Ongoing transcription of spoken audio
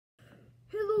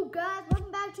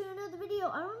back to another video.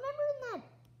 I remember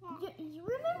you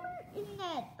remember in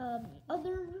that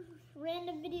other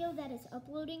random video that is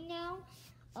uploading now,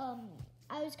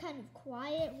 I was kind of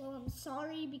quiet. Well, I'm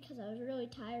sorry because I was really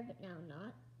tired, but now I'm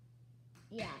not.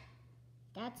 Yeah,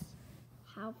 that's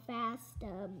how fast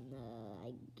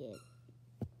I get.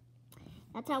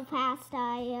 That's how fast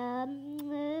I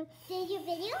Did your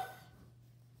video?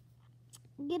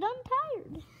 Get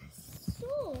untired.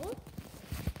 So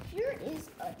here is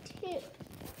a tip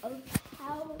of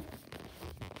how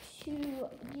to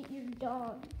get your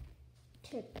dog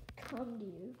to come to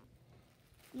you.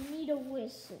 You need a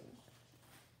whistle.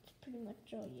 That's pretty much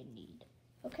all you need.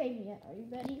 Okay, Mia, are you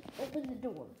ready? Open the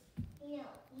door. No,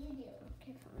 you do.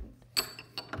 Okay, fine.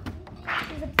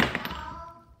 Here's a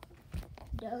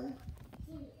dough.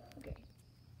 Okay,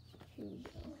 here we go.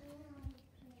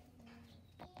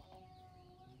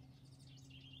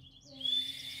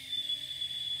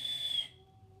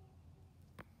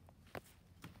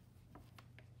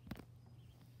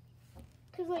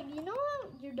 Cause like, you know how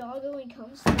your dog only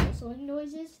comes to whistling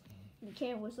noises? You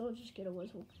can't whistle, just get a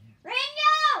whistle. Ringo!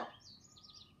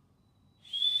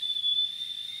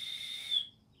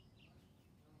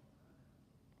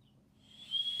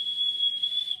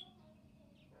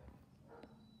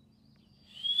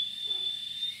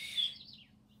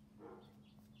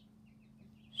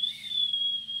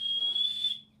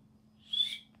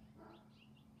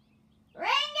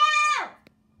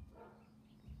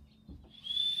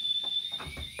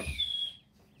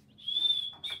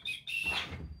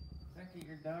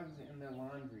 Your dog's in the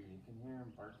laundry. You can hear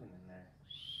him barking in there.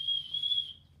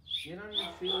 Get on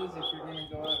your shoes if you're going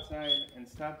to go outside and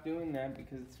stop doing that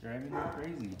because it's driving you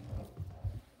crazy.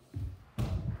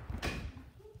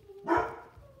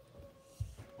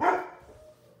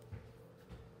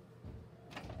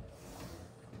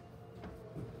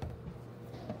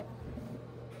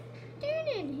 Get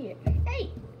in here.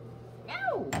 Hey!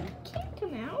 No! You can't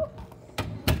come out.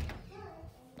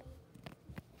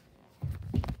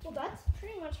 Well, that's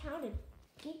pretty much how to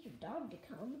get your dog to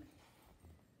come.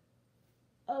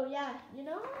 Oh yeah, you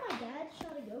know how my dad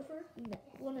shot a gopher in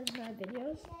one of my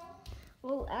videos?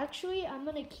 Well, actually, I'm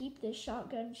gonna keep this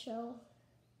shotgun shell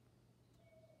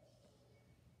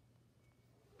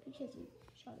because he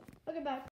shot it. Okay, bye.